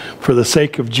for the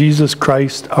sake of Jesus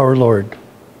Christ our Lord.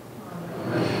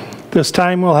 This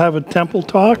time we'll have a temple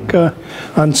talk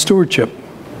on stewardship.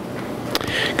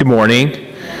 Good morning.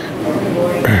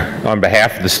 On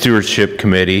behalf of the Stewardship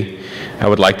Committee, I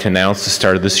would like to announce the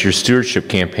start of this year's stewardship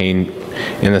campaign,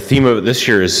 and the theme of it this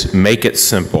year is Make It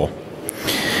Simple.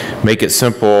 Make It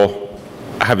Simple,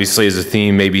 obviously, as a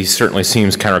theme, maybe certainly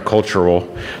seems countercultural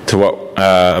to what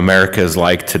America is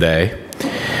like today.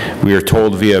 We are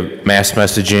told via mass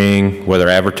messaging, whether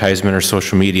advertisement or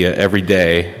social media, every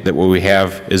day that what we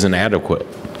have is inadequate.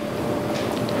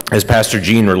 As Pastor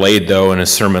Gene relayed, though, in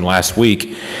his sermon last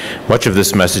week, much of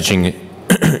this messaging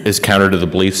is counter to the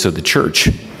beliefs of the church.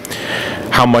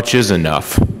 How much is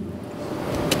enough?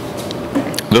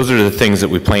 Those are the things that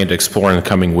we plan to explore in the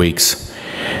coming weeks.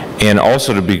 And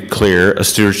also, to be clear, a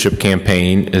stewardship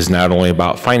campaign is not only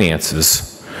about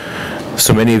finances.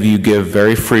 So many of you give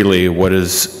very freely what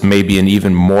is maybe an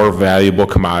even more valuable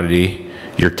commodity,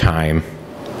 your time.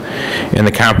 And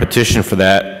the competition for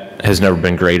that has never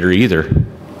been greater either.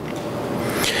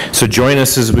 So join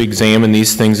us as we examine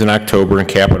these things in October and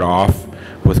cap it off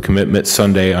with Commitment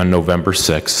Sunday on November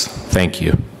 6th. Thank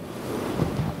you.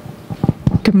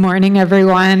 Good morning,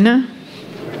 everyone.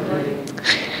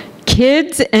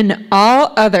 Kids and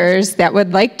all others that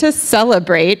would like to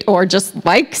celebrate or just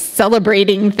like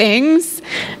celebrating things,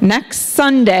 next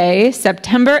Sunday,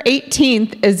 September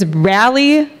 18th, is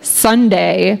Rally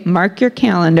Sunday. Mark your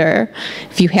calendar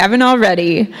if you haven't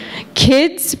already.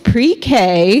 Kids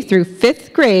pre-K through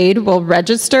 5th grade will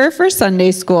register for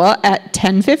Sunday school at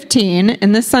 10:15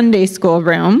 in the Sunday school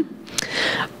room.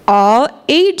 All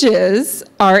ages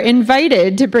are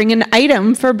invited to bring an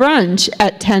item for brunch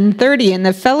at 10:30 in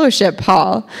the fellowship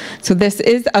hall. So this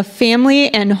is a family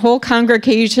and whole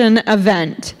congregation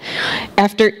event.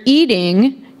 After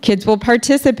eating, kids will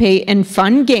participate in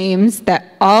fun games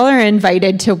that all are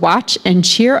invited to watch and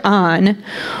cheer on.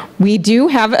 We do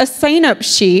have a sign-up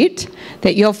sheet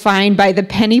that you'll find by the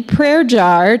penny prayer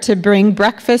jar to bring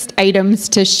breakfast items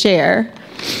to share.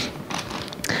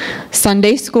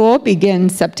 Sunday school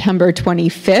begins September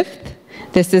 25th.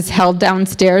 This is held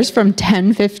downstairs from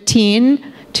 10:15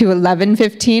 to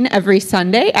 11:15 every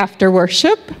Sunday after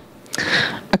worship.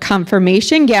 A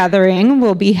confirmation gathering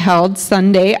will be held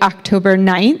Sunday, October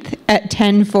 9th at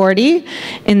 10:40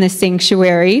 in the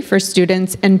sanctuary for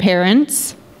students and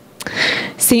parents.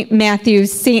 St.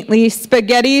 Matthew's Saintly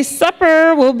Spaghetti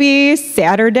Supper will be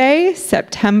Saturday,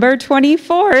 September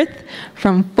 24th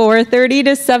from 4:30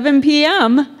 to 7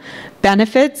 p.m.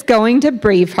 Benefits going to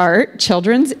Braveheart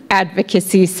Children's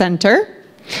Advocacy Center.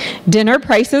 Dinner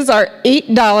prices are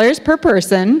 $8 per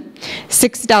person,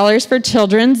 $6 for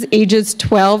children ages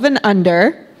 12 and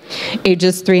under.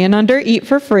 Ages 3 and under eat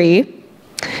for free.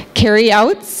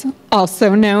 Carryouts,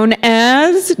 also known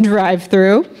as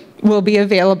drive-through, will be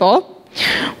available.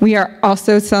 We are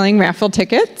also selling raffle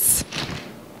tickets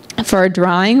for a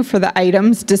drawing for the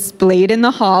items displayed in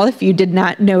the hall. If you did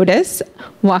not notice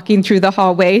walking through the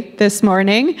hallway this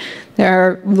morning, there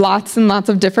are lots and lots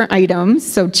of different items,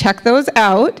 so check those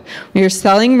out. We are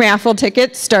selling raffle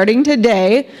tickets starting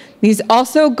today. These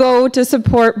also go to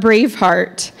support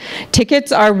Braveheart.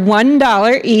 Tickets are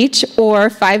 $1 each or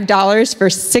 $5 for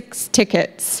 6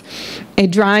 tickets. A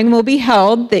drawing will be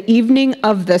held the evening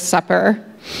of the supper.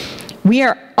 We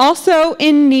are also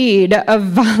in need of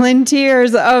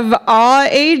volunteers of all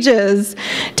ages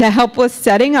to help with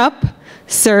setting up,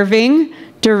 serving,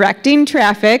 directing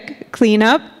traffic,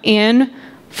 cleanup, and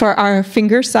for our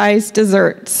finger-sized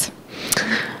desserts.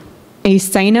 A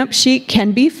sign-up sheet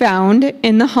can be found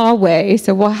in the hallway,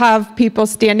 so we'll have people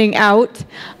standing out,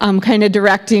 kind of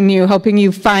directing you, helping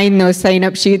you find those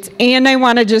sign-up sheets. And I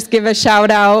want to just give a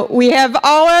shout-out. We have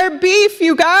all our beef,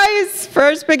 you guys, for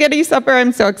our spaghetti supper.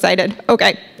 I'm so excited.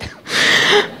 Okay.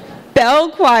 Bell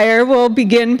Choir will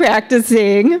begin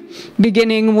practicing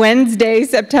beginning Wednesday,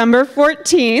 September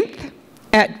 14th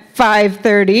at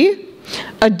 5:30.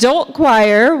 Adult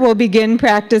choir will begin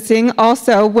practicing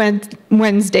also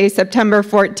Wednesday, September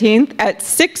 14th at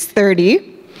 6:30.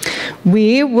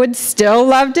 We would still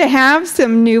love to have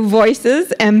some new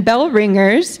voices and bell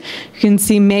ringers. You can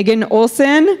see Megan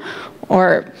Olson,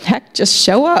 or heck, just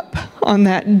show up on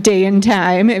that day and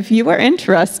time if you are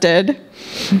interested.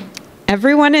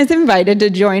 Everyone is invited to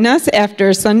join us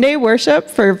after Sunday worship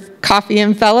for coffee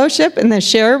and fellowship in the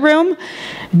share room.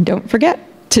 And don't forget,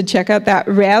 to check out that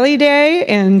Rally Day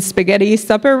and Spaghetti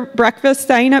Supper breakfast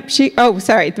sign-up sheet. Oh,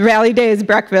 sorry, the Rally Day is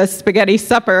breakfast, Spaghetti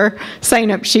Supper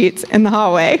sign-up sheets in the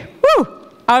hallway. Woo!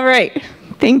 All right,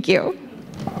 thank you.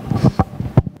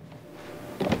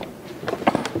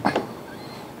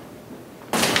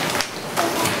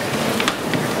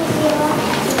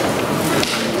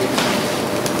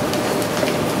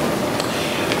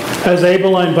 As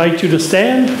able, I invite you to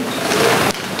stand.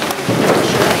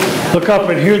 Look up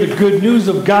and hear the good news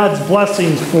of God's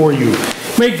blessings for you.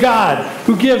 May God,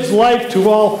 who gives life to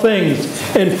all things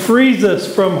and frees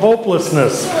us from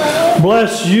hopelessness,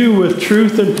 bless you with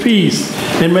truth and peace.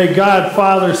 And may God,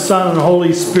 Father, Son, and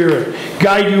Holy Spirit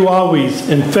guide you always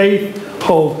in faith,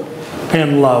 hope,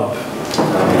 and love.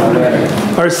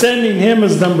 Amen. Our sending hymn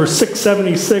is number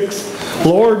 676.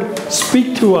 Lord,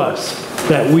 speak to us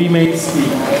that we may speak.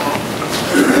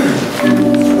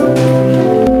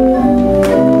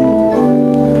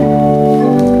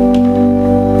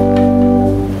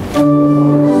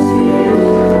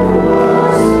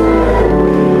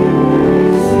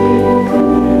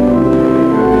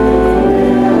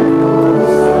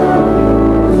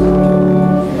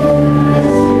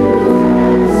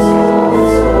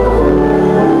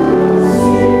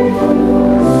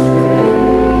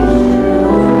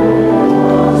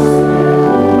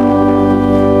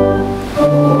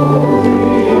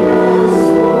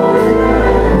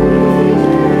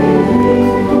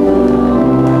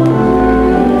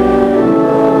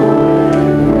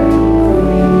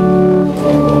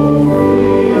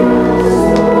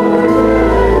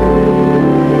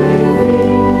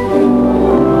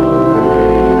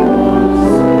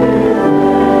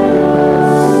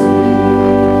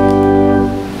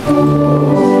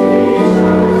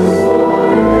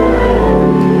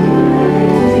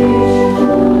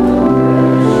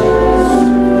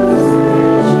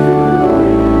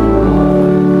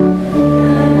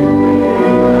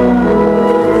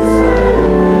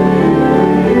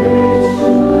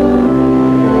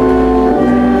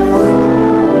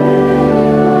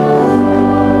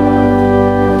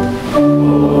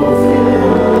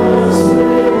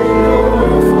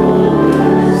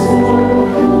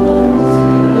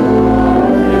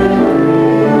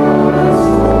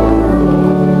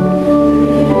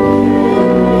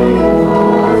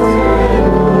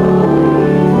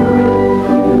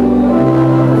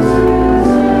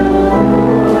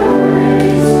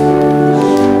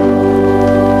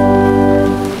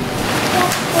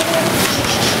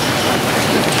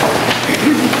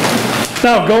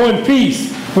 Now go in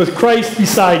peace with Christ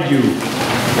beside you.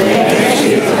 Thanks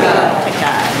be to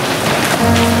God.